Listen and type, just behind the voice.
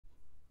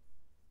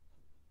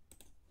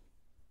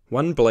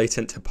One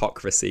blatant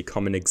hypocrisy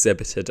commonly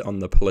exhibited on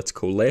the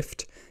political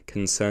left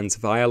concerns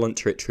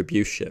violent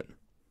retribution.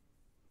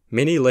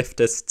 Many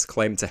leftists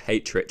claim to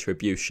hate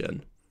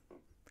retribution,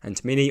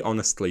 and many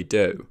honestly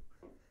do,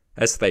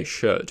 as they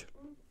should.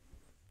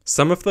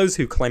 Some of those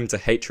who claim to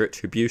hate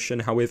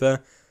retribution,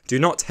 however, do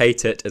not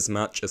hate it as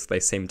much as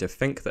they seem to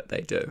think that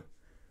they do.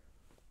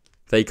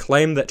 They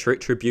claim that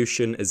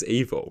retribution is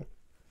evil.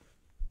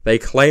 They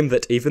claim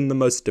that even the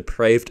most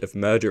depraved of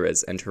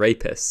murderers and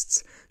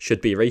rapists should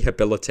be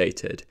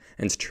rehabilitated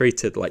and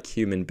treated like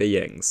human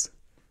beings.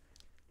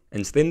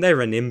 And then they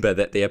remember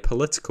that their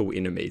political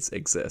enemies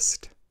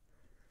exist.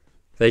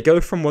 They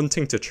go from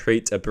wanting to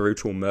treat a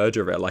brutal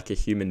murderer like a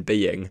human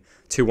being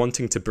to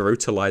wanting to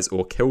brutalize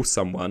or kill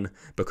someone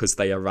because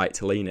they are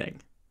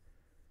right-leaning.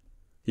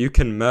 You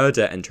can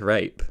murder and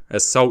rape,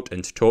 assault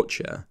and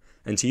torture,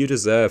 and you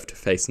deserve to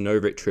face no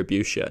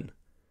retribution.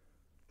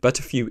 But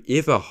if you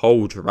ever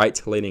hold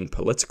right-leaning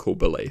political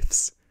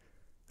beliefs,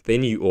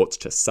 then you ought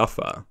to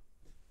suffer.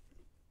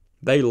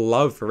 They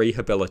love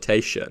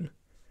rehabilitation,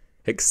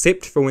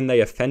 except for when they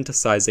are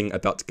fantasizing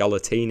about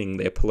guillotining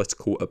their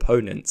political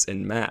opponents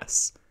en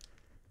masse.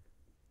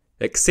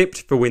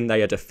 Except for when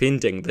they are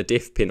defending the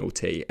death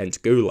penalty and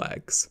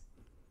gulags.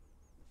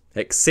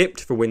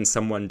 Except for when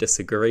someone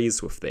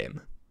disagrees with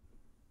them.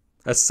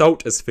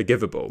 Assault is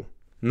forgivable,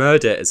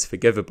 murder is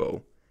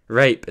forgivable,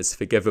 rape is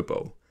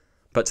forgivable,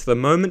 but the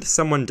moment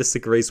someone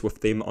disagrees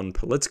with them on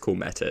political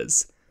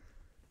matters,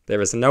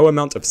 there is no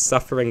amount of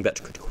suffering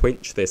that could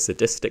quench their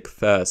sadistic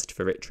thirst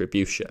for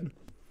retribution.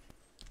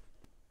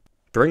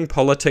 Bring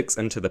politics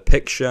into the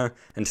picture,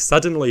 and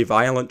suddenly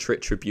violent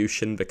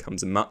retribution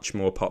becomes much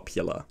more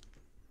popular.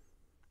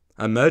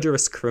 A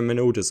murderous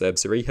criminal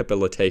deserves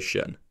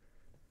rehabilitation.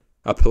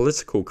 A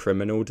political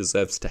criminal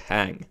deserves to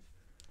hang.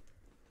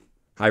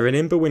 I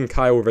remember when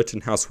Kyle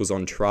Rittenhouse was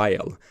on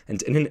trial,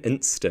 and in an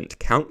instant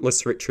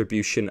countless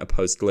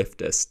retribution-opposed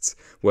leftists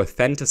were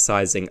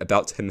fantasizing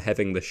about him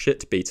having the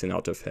shit beaten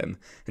out of him,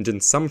 and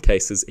in some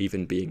cases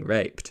even being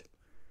raped.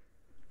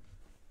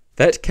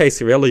 That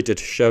case really did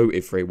show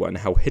everyone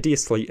how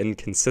hideously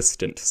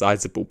inconsistent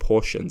sizable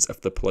portions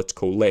of the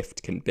political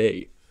left can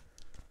be.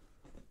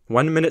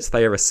 One minute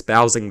they are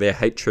espousing their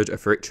hatred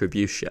of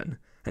retribution,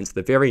 and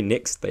the very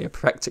next they are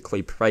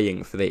practically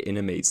praying for their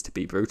enemies to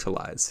be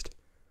brutalized.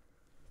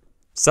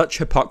 Such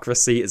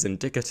hypocrisy is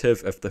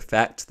indicative of the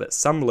fact that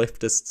some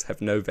leftists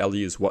have no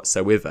values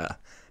whatsoever,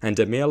 and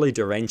are merely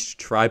deranged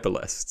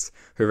tribalists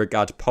who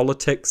regard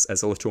politics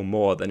as little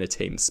more than a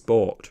team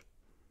sport.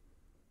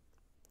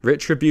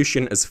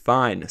 Retribution is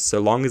fine so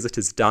long as it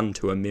is done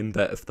to a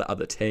member of the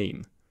other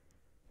team.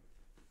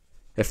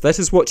 If that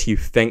is what you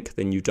think,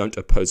 then you don't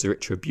oppose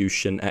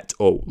retribution at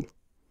all.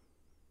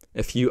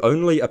 If you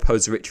only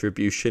oppose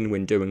retribution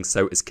when doing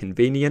so is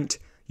convenient,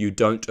 you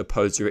don't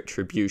oppose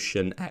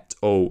retribution at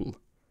all.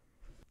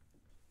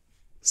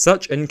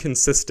 Such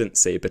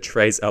inconsistency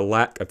betrays a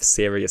lack of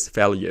serious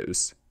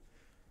values.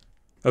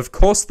 Of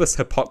course, this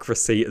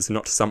hypocrisy is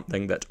not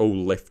something that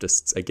all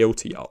leftists are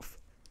guilty of.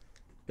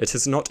 It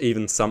is not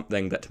even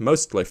something that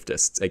most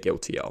leftists are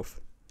guilty of.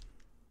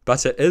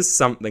 But it is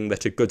something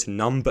that a good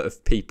number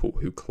of people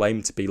who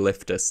claim to be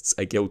leftists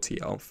are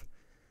guilty of.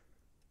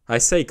 I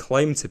say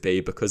claim to be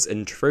because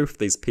in truth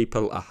these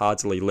people are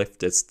hardly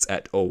leftists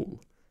at all.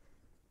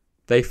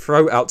 They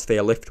throw out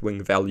their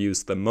left-wing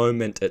values the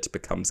moment it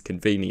becomes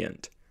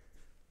convenient.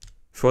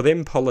 For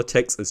them,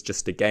 politics is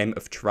just a game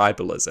of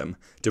tribalism,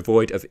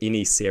 devoid of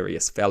any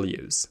serious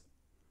values.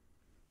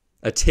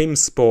 A team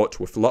sport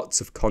with lots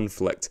of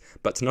conflict,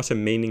 but not a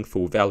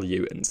meaningful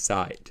value in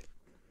sight.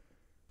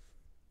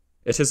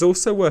 It is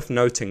also worth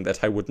noting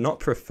that I would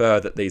not prefer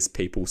that these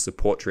people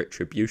support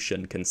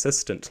retribution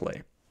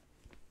consistently.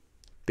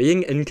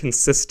 Being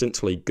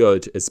inconsistently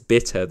good is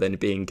better than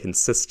being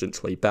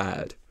consistently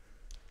bad.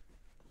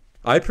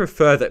 I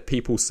prefer that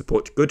people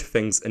support good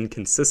things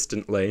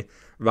inconsistently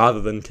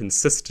rather than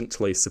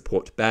consistently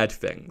support bad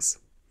things.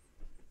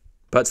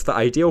 But the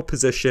ideal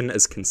position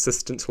is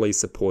consistently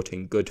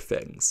supporting good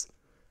things,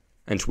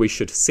 and we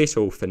should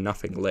settle for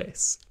nothing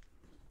less.